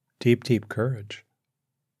deep, deep courage.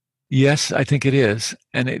 Yes, I think it is.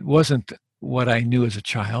 And it wasn't what I knew as a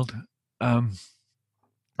child. I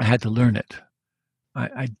had to learn it.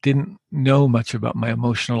 I didn't know much about my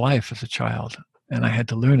emotional life as a child, and I had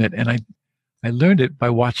to learn it. And I learned it by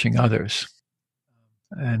watching others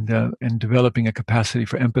and developing a capacity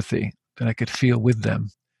for empathy that I could feel with them.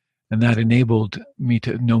 And that enabled me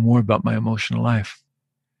to know more about my emotional life.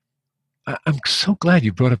 I'm so glad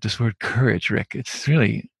you brought up this word courage, Rick.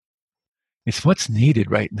 It's what's needed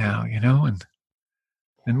right now,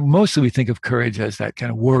 And mostly we think of courage as that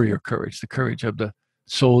kind of warrior courage, the courage of the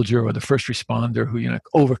soldier or the first responder who,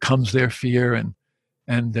 overcomes their fear and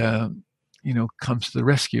comes to the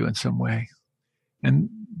rescue in some way. And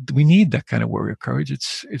we need that kind of warrior courage.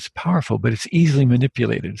 It's powerful, but it's easily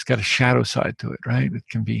manipulated. It's got a shadow side to it, right? It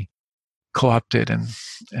can be co-opted and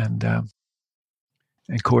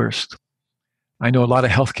coerced. I know a lot of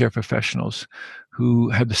healthcare professionals who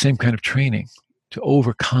have the same kind of training to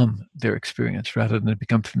overcome their experience rather than to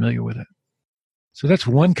become familiar with it. So that's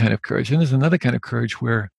one kind of courage. And there's another kind of courage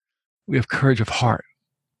where we have courage of heart,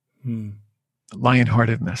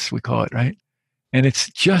 lion-heartedness, we call it, right? And it's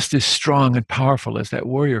just as strong and powerful as that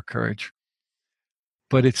warrior courage.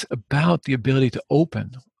 But it's about the ability to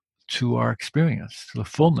open to our experience, to the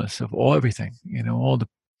fullness of everything, all the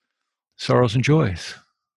sorrows and joys.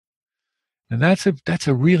 And that's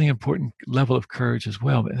a really important level of courage as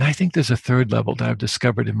well. And I think there's a third level that I've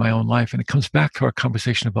discovered in my own life, and it comes back to our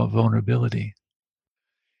conversation about vulnerability.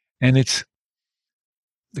 And it's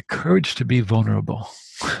the courage to be vulnerable,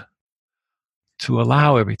 to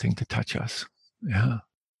allow everything to touch us. Yeah.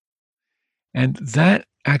 And that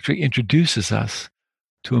actually introduces us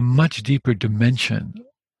to a much deeper dimension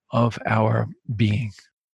of our being,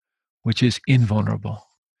 which is invulnerable.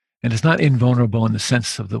 And it's not invulnerable in the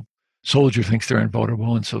sense of the soldier thinks they're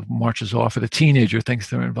invulnerable and so marches off, or the teenager thinks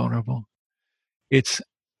they're invulnerable. It's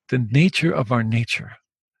the nature of our nature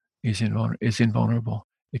is invulnerable.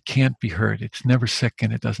 It can't be hurt. It's never sick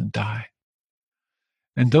and it doesn't die.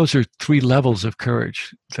 And those are three levels of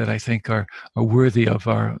courage that I think are worthy of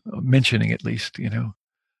our mentioning, at least,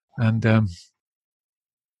 And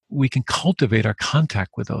we can cultivate our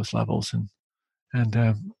contact with those levels,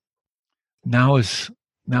 and now is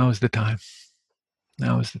the time.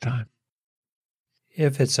 Now is the time.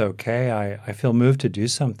 If it's okay, I feel moved to do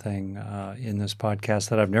something in this podcast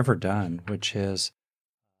that I've never done, which is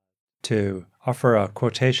to offer a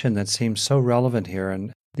quotation that seems so relevant here.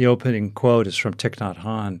 And the opening quote is from Thich Nhat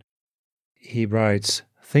Hanh. He writes,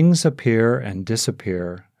 "Things appear and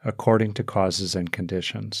disappear according to causes and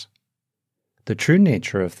conditions. The true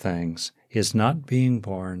nature of things is not being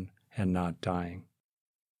born and not dying.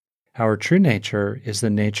 Our true nature is the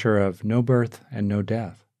nature of no birth and no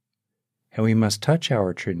death, and we must touch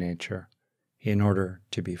our true nature in order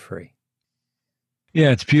to be free."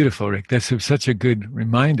 Yeah, it's beautiful, Rick. That's such a good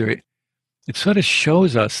reminder. It sort of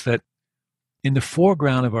shows us that in the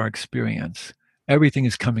foreground of our experience, everything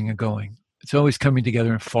is coming and going. It's always coming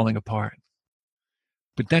together and falling apart.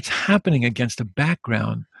 But that's happening against a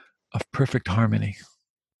background of perfect harmony.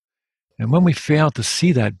 And when we fail to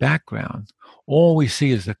see that background, all we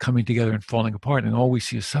see is the coming together and falling apart, and all we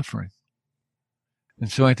see is suffering.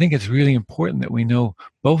 And so I think it's really important that we know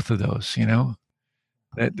both of those,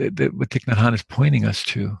 that what Thich Nhat Hanh is pointing us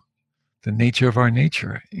to, the nature of our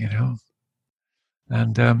nature,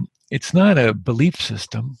 And it's not a belief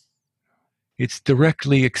system. It's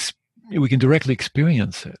we can directly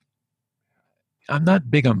experience it. I'm not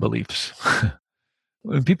big on beliefs.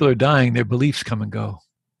 When people are dying, their beliefs come and go.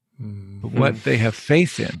 Mm-hmm. But what they have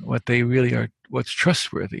faith in, what they really are, what's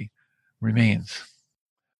trustworthy, remains.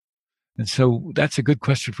 And so that's a good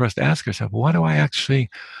question for us to ask ourselves. What do I actually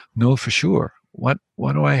know for sure? What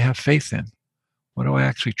do I have faith in? What do I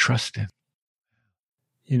actually trust in?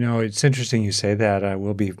 It's interesting you say that. I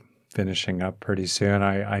will be finishing up pretty soon.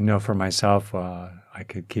 I know for myself, I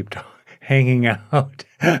could keep hanging out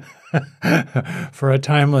for a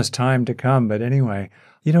timeless time to come. But anyway,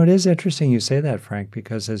 it is interesting you say that, Frank,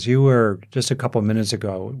 because as you were just a couple minutes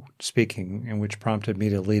ago speaking, and which prompted me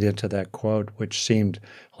to lead into that quote, which seemed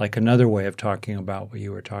like another way of talking about what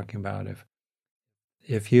you were talking about.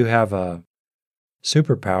 If you have a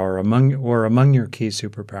superpower among your key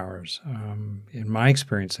superpowers, in my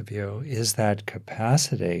experience of you, is that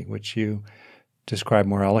capacity, which you describe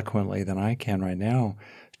more eloquently than I can right now,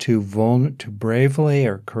 to bravely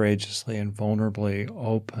or courageously and vulnerably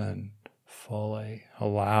open fully,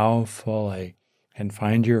 allow fully, and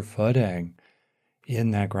find your footing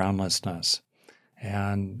in that groundlessness.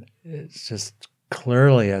 And it's just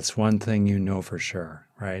clearly it's one thing you know for sure,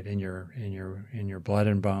 right? In your blood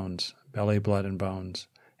and bones, belly, blood and bones.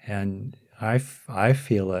 And I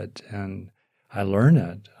feel it and I learn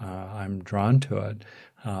it. I'm drawn to it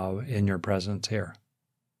in your presence here.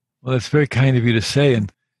 Well, it's very kind of you to say.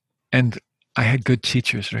 And I had good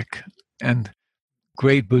teachers, Rick, and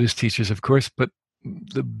great Buddhist teachers, of course, but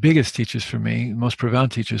the biggest teachers for me, most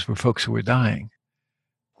profound teachers, were folks who were dying.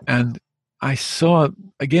 And I saw,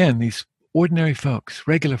 again, these ordinary folks,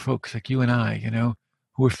 regular folks like you and I, who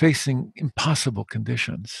were facing impossible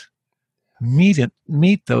conditions,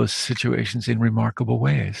 meet those situations in remarkable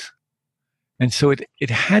ways. And so it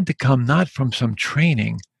had to come not from some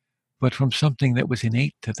training, but from something that was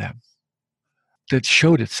innate to them, that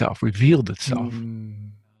showed itself, revealed itself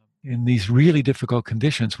in these really difficult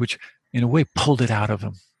conditions, which in a way pulled it out of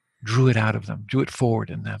them, drew it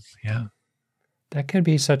forward in them. Yeah. That can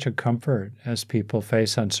be such a comfort as people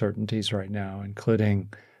face uncertainties right now,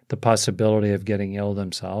 including the possibility of getting ill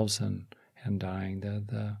themselves and dying.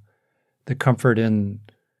 The comfort in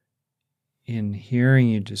hearing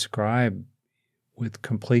you describe with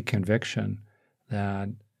complete conviction that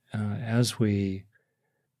as we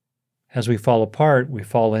fall apart, we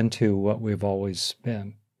fall into what we've always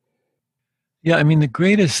been. Yeah, I mean, the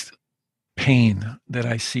greatest pain that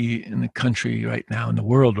I see in the country right now, in the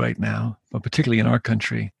world right now, but particularly in our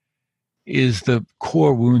country, is the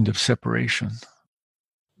core wound of separation.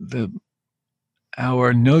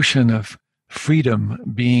 Our notion of freedom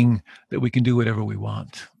being that we can do whatever we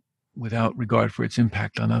want without regard for its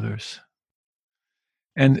impact on others.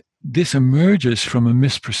 And this emerges from a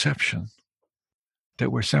misperception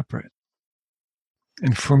that we're separate.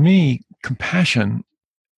 And for me, compassion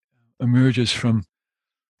emerges from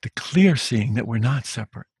the clear seeing that we're not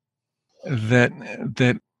separate. That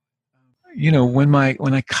when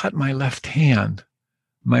I cut my left hand,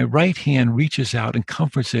 my right hand reaches out and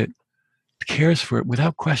comforts it, cares for it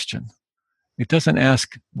without question. It doesn't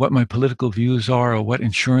ask what my political views are or what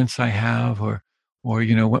insurance I have or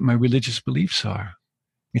what my religious beliefs are.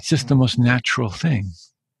 It's just the most natural thing.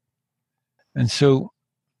 And so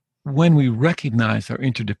when we recognize our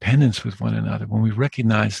interdependence with one another, when we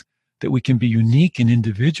recognize that we can be unique and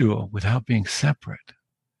individual without being separate,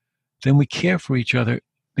 then we care for each other.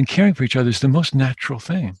 And caring for each other is the most natural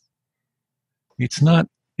thing. It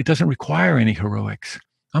doesn't require any heroics.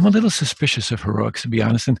 I'm a little suspicious of heroics, to be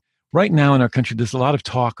honest. And right now in our country, there's a lot of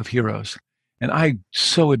talk of heroes. And I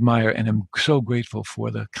so admire and am so grateful for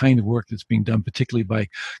the kind of work that's being done, particularly by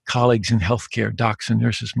colleagues in healthcare, docs and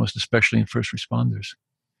nurses, most especially in first responders.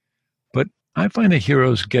 But I find that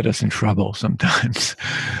heroes get us in trouble sometimes.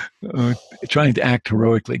 Trying to act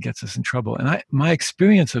heroically gets us in trouble. And my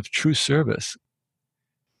experience of true service,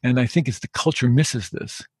 and I think it's the culture misses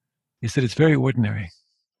this, is that it's very ordinary.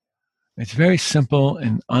 It's very simple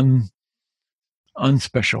and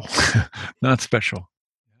unspecial, not special.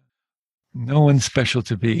 No one's special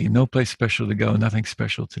to be, no place special to go, nothing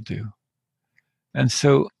special to do. And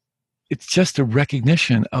so it's just a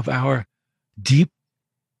recognition of our deep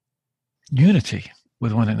unity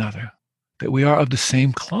with one another, that we are of the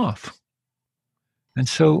same cloth. And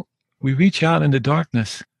so we reach out into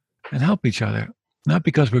darkness and help each other, not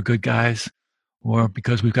because we're good guys or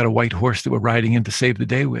because we've got a white horse that we're riding in to save the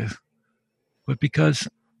day with, but because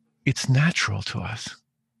it's natural to us.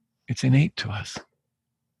 It's innate to us.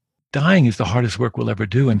 Dying is the hardest work we'll ever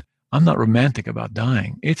do, and I'm not romantic about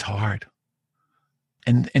dying. It's hard.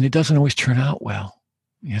 And it doesn't always turn out well,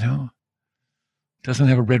 It doesn't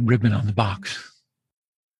have a red ribbon on the box.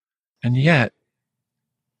 And yet,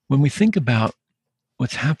 when we think about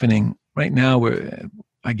what's happening right now,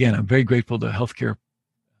 I'm very grateful to healthcare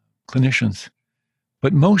clinicians,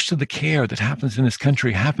 but most of the care that happens in this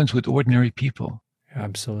country happens with ordinary people.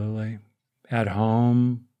 Absolutely. At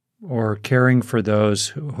home or caring for those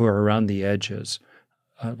who are around the edges,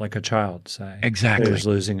 like a child, say. Exactly. Who's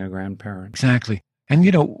losing a grandparent. Exactly. And,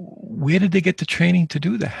 where did they get the training to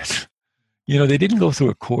do that? They didn't go through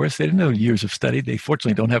a course. They didn't have years of study. They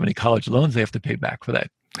fortunately don't have any college loans they have to pay back for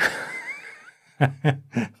that.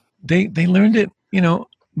 They learned it,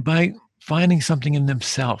 by finding something in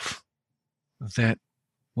themselves that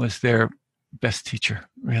was their best teacher,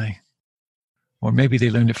 really. Or maybe they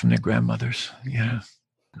learned it from their grandmothers. Yeah,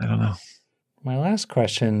 I don't know. My last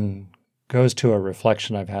question goes to a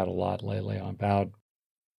reflection I've had a lot lately about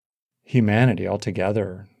humanity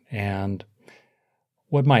altogether and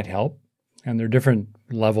what might help. And there are different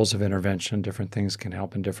levels of intervention. Different things can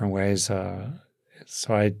help in different ways.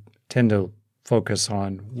 So I tend to focus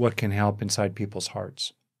on what can help inside people's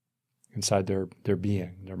hearts, inside their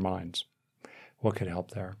being, their minds. What could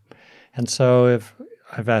help there? And so if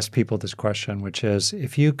I've asked people this question, which is,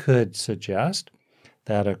 if you could suggest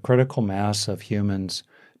that a critical mass of humans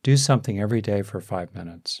do something every day for 5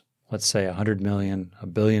 minutes, let's say 100 million,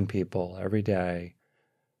 1 billion people every day,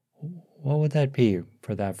 what would that be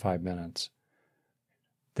for that 5 minutes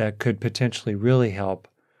that could potentially really help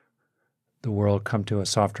the world come to a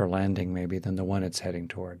softer landing maybe than the one it's heading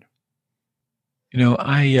toward?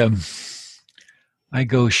 I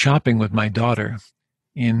go shopping with my daughter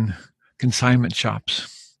in consignment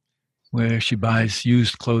shops where she buys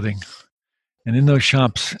used clothing. And in those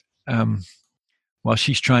shops, while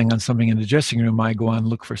she's trying on something in the dressing room, I go on and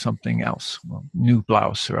look for something else, new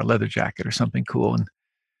blouse or a leather jacket or something cool.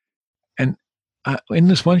 And in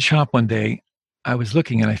this one shop one day, I was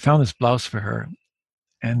looking and I found this blouse for her,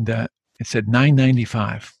 and it said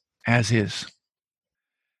 $9.95 as is.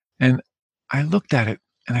 And I looked at it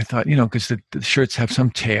and I thought, because the shirts have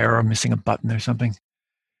some tear or missing a button or something.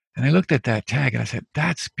 And I looked at that tag and I said,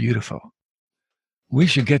 that's beautiful. We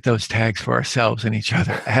should get those tags for ourselves and each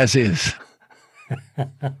other as is.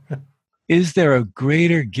 Is there a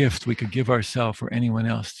greater gift we could give ourselves or anyone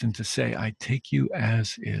else than to say, I take you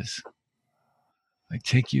as is? I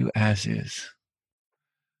take you as is.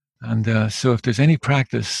 And so if there's any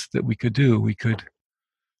practice that we could do, we could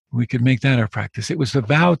make that our practice. It was a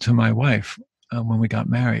vow to my wife when we got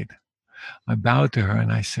married. I bowed to her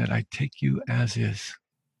and I said, I take you as is.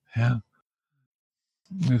 Yeah.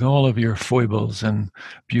 With all of your foibles and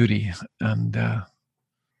beauty and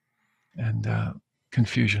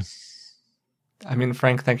confusion. I mean,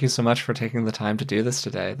 Frank, thank you so much for taking the time to do this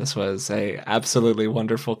today. This was a absolutely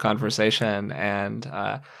wonderful conversation. And,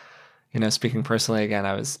 speaking personally again,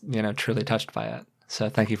 I was, truly touched by it. So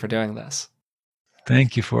thank you for doing this.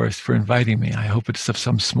 Thank you, Forrest, for inviting me. I hope it's of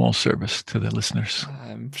some small service to the listeners.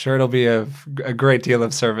 I'm sure it'll be of a great deal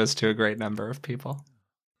of service to a great number of people.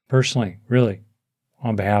 Personally, really,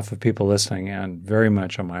 on behalf of people listening and very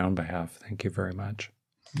much on my own behalf, thank you very much.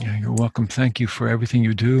 Yeah, you're welcome. Thank you for everything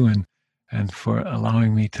you do and for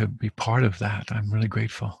allowing me to be part of that. I'm really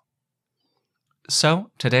grateful.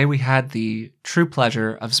 So today we had the true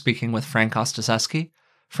pleasure of speaking with Frank Ostaseski.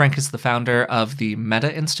 Frank is the founder of the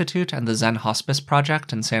Metta Institute and the Zen Hospice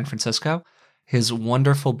Project in San Francisco. His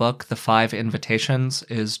wonderful book, The 5 Invitations,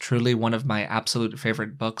 is truly one of my absolute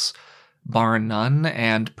favorite books, bar none,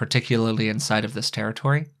 and particularly inside of this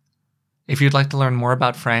territory. If you'd like to learn more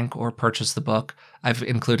about Frank or purchase the book, I've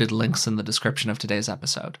included links in the description of today's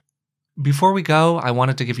episode. Before we go, I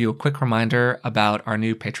wanted to give you a quick reminder about our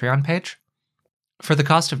new Patreon page. For the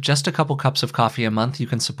cost of just a couple cups of coffee a month, you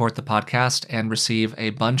can support the podcast and receive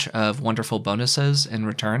a bunch of wonderful bonuses in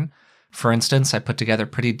return. For instance, I put together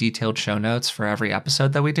pretty detailed show notes for every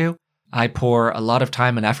episode that we do. I pour a lot of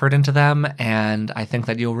time and effort into them, and I think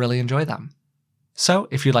that you'll really enjoy them. So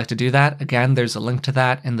if you'd like to do that, again, there's a link to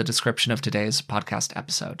that in the description of today's podcast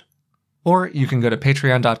episode. Or you can go to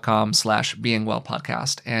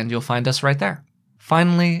patreon.com/beingwellpodcast, and you'll find us right there.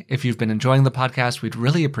 Finally, if you've been enjoying the podcast, we'd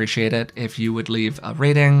really appreciate it if you would leave a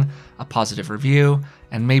rating, a positive review,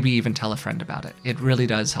 and maybe even tell a friend about it. It really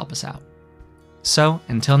does help us out. So,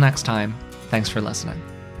 until next time, thanks for listening.